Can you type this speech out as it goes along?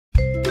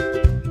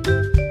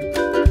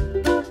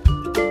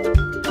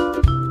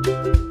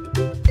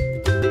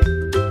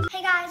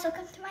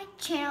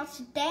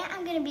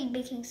be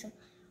making some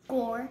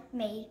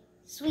gourmet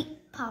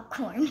sweet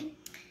popcorn.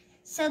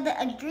 So the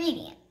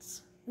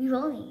ingredients we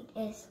will need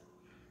is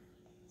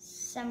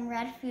some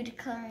red food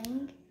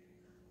coloring,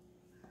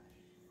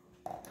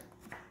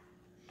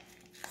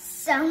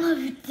 some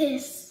of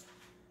this.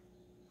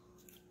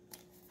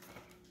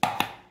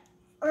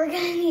 We're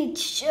gonna need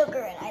sugar,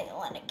 and I don't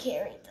want to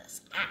carry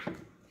this.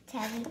 It's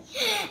heavy.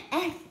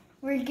 And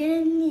we're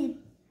gonna need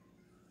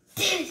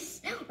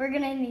this. We're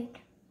gonna need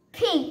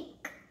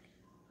pink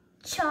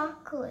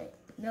chocolate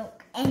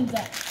milk, and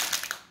then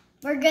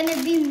we're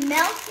gonna be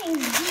melting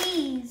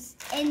these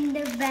in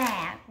the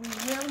bag. We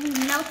will be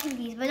melting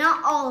these, but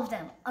not all of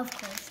them, of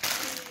course.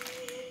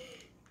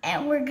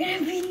 And we're gonna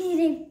be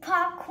needing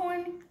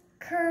popcorn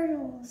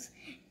kernels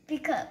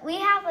because we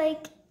have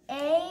like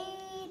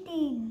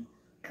 80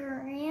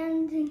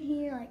 grams in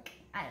here, like,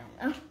 I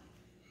don't know.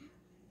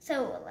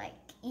 So like,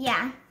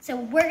 yeah, so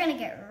we're gonna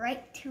get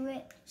right to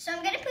it. So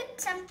I'm gonna put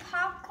some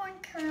popcorn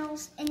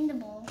kernels in the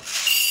bowl.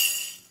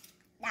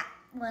 That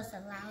was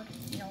a loud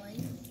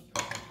noise.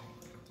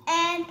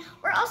 And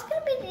we're also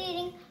gonna be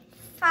needing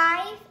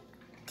 5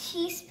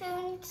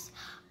 teaspoons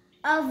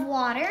of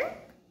water.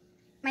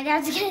 My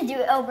dad's gonna do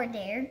it over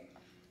there.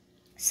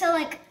 So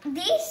like,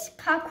 these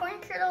popcorn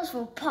kernels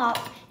will pop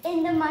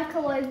in the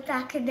microwave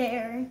back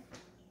there.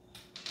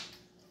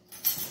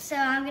 So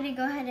I'm gonna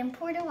go ahead and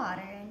pour the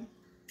water in.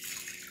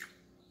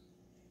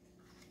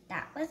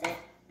 That was it.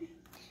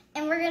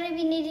 And we're gonna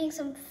be needing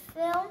some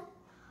film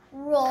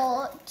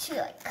roll to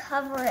like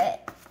cover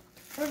it.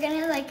 We're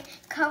gonna like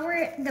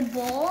cover the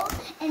bowl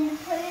and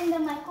put it in the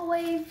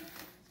microwave.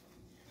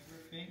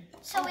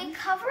 So we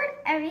covered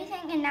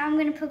everything, and now I'm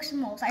gonna poke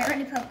some holes. I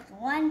already poked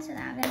one, so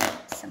now I'm gonna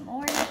poke some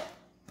more.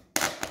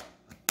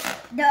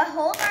 The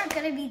holes aren't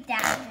gonna be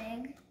that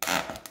big.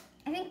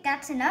 I think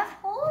that's enough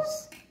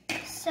holes.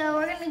 So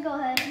we're gonna go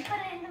ahead and put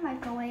it in the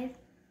microwave.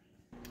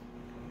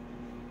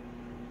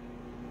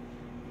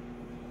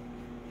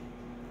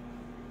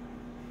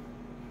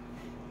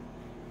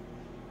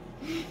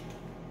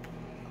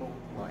 Oh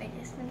boy,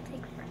 this is gonna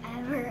take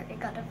forever. I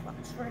gotta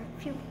pause for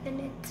a few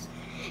minutes.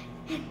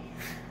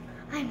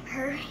 I'm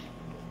hurrying.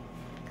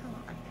 Come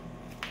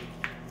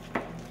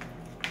on.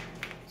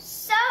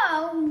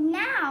 So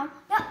now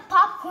the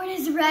popcorn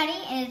is ready,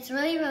 and it's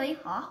really, really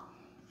hot.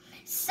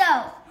 So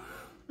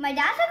my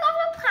dad took off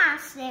the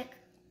plastic,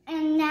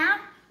 and now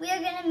we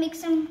are gonna make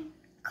some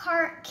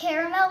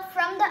caramel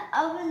from the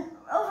oven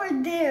over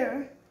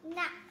there.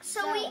 Now,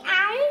 so we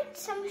added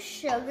some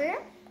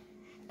sugar,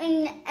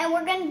 and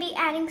we're gonna be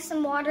adding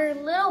some water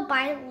little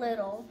by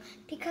little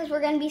because we're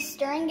gonna be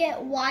stirring it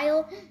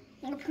while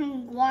we're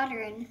putting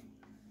water in.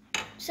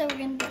 So we're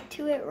gonna get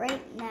to it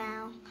right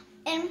now.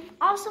 And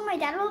also my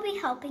dad will be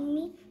helping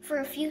me for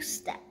a few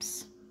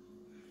steps.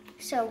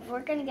 So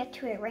we're gonna get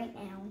to it right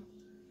now.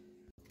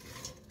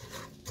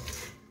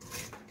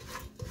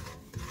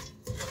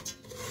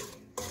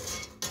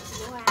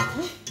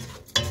 Wow.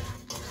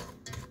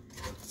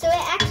 So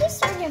it actually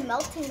started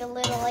melting a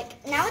little.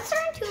 Like, now it's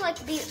starting to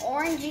like be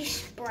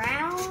orangish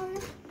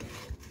brownish.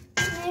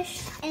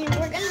 And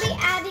we're gonna be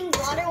adding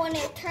water when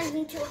it turns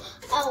into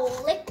a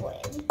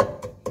liquid.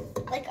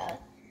 Like a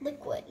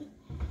liquid.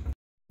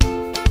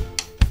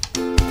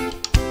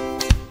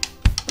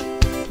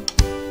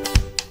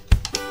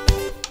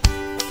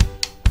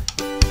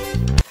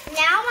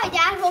 Now my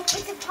dad will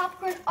put the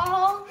popcorn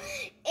all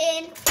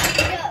in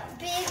the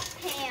big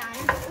pan.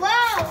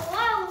 Whoa,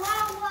 whoa,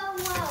 whoa, whoa,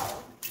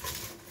 whoa.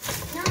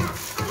 No.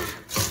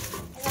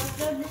 And I'll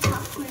throw the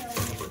popcorn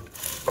over.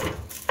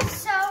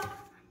 So,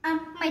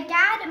 my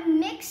dad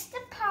mixed the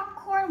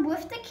popcorn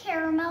with the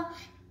caramel,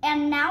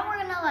 and now we're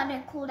gonna let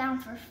it cool down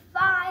for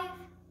 5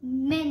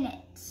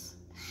 minutes.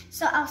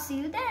 So I'll see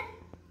you then.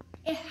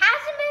 It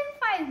hasn't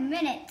been 5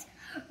 minutes,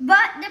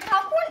 but the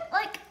popcorn,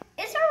 like,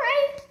 it's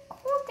already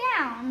cooled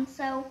down.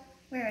 So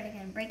we're already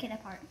gonna break it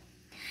apart.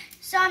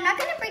 So I'm not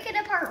gonna break it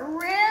apart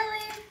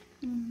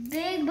really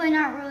big, but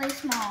not really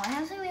small. It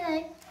has to be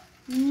like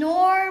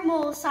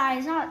normal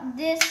size, not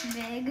this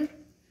big.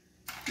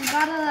 You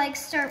gotta like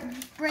start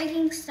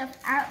breaking stuff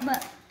out,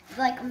 but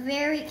like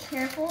very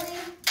carefully.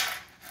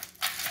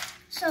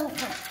 So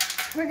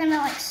we're gonna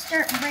like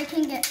start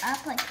breaking it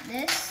up like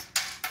this.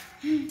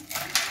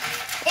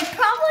 It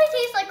probably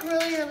tastes like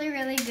really, really,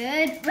 really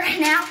good right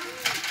now.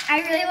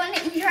 I really want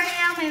to eat right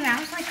now. My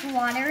mouth's like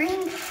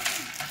watering.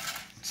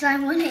 So I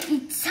want to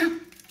eat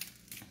some.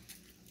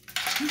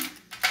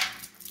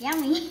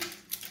 Yummy.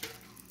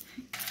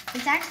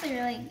 It's actually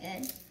really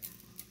good.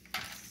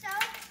 So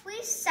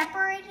we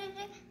separated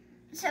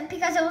it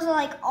because it was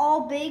like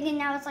all big, and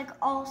now it's like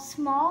all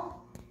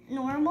small,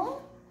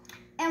 normal.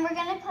 And we're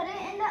gonna put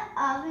it in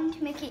the oven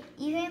to make it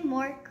even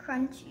more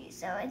crunchy.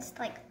 So it's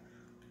like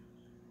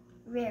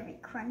very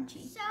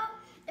crunchy. So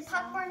the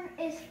popcorn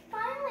is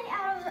finally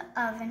out of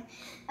the oven,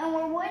 and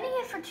we're waiting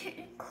it to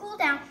cool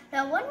down.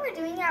 Now when we're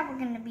doing that, we're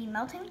gonna be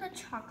melting the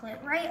chocolate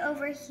right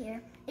over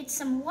here. It's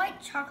some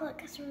white chocolate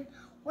because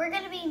we're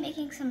gonna be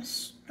making some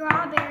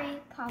strawberry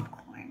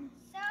popcorn.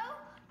 So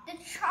The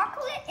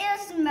chocolate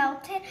is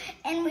melted,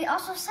 and we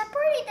also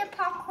separated the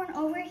popcorn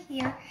over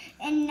here.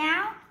 And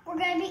now we're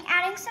going to be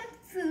adding some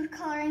food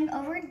coloring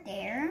over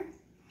there.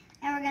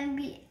 And we're going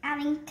to be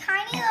adding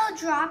tiny little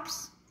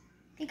drops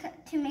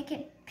to make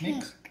it pink.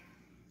 Mix.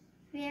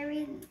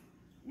 Very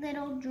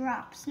little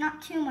drops,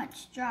 not too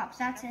much drops.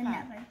 That's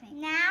another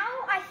thing.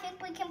 Now I think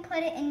we can put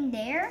it in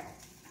there.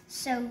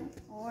 So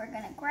we're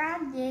going to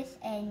grab this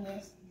and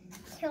just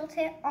tilt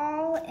it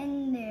all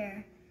in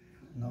there.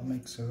 No,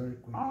 mix it very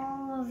quick.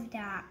 All of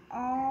that.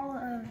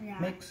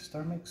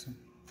 Start mixing.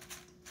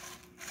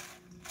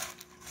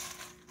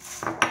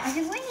 I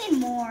think we need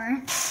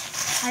more.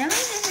 I don't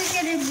think this is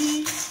gonna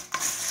be,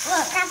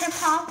 look at the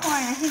popcorn.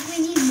 I think we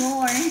need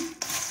more.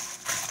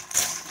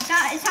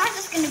 It's not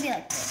just gonna be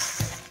like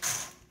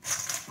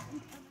this.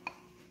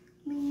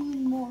 We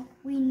need more.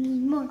 We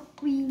need more.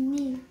 We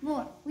need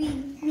more. We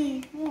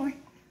need more.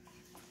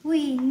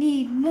 We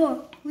need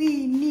more.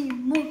 We need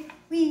more.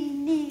 We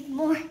need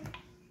more.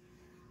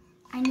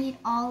 I need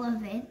all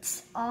of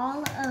it.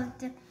 All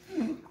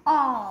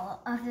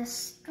of the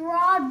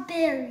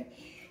strawberry.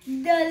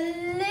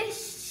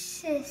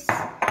 Delicious.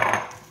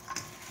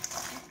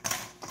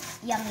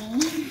 Yummy.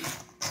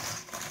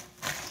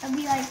 It'll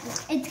be like,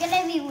 it's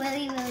gonna be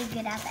really, really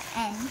good at the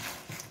end.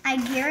 I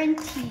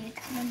guarantee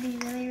it's gonna be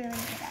really, really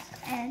good at the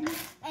end.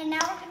 And now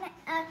we're gonna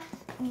add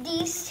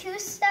these two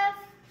stuff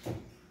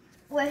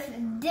with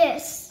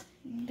this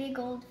big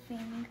old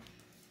thing.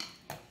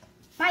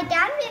 My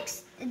dad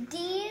mixed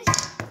these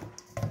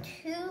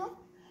two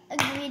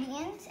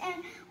ingredients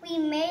and we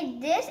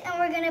made this, and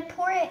we're gonna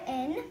pour it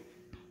in.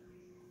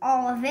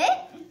 All of it.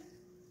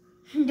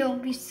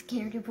 Don't be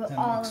scared to put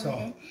all of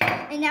it.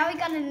 And now we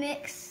gotta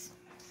mix.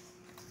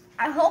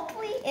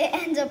 Hopefully it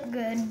ends up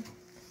good.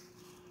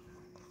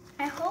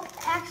 I hope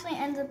it actually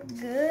ends up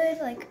good.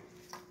 Like,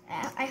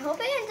 I hope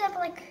it ends up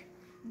like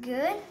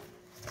good.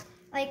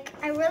 Like,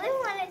 I really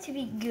want it to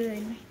be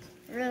good.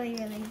 Really,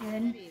 really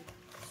good.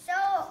 So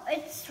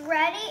it's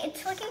ready.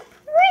 It's looking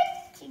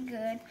pretty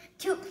good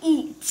to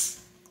eat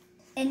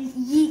and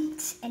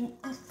yeet and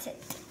eat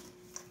it.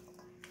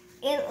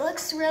 It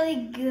looks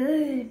really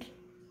good.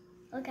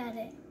 Look at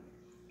it.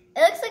 It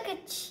looks like a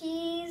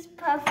cheese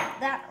puff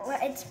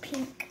it's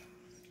pink.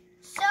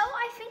 So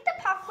I think the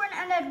popcorn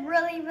ended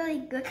really, really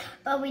good,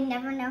 but we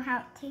never know how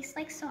it tastes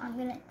like, so I'm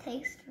gonna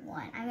taste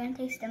one. I'm gonna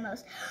taste the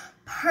most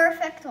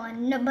perfect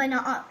one, no, but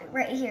not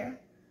right here.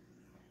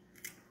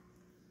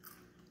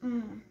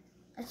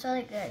 It's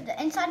really good. The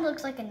inside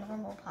looks like a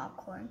normal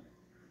popcorn,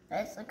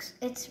 but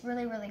it's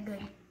really, really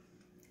good.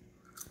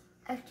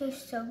 It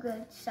tastes so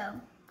good. So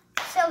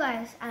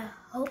guys, I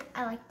hope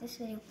I liked this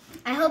video.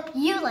 I hope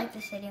you liked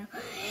this video.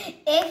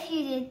 If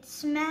you did,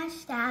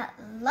 smash that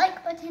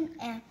like button,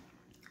 and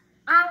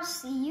I'll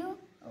see you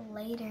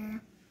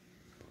later.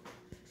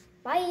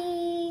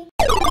 Bye.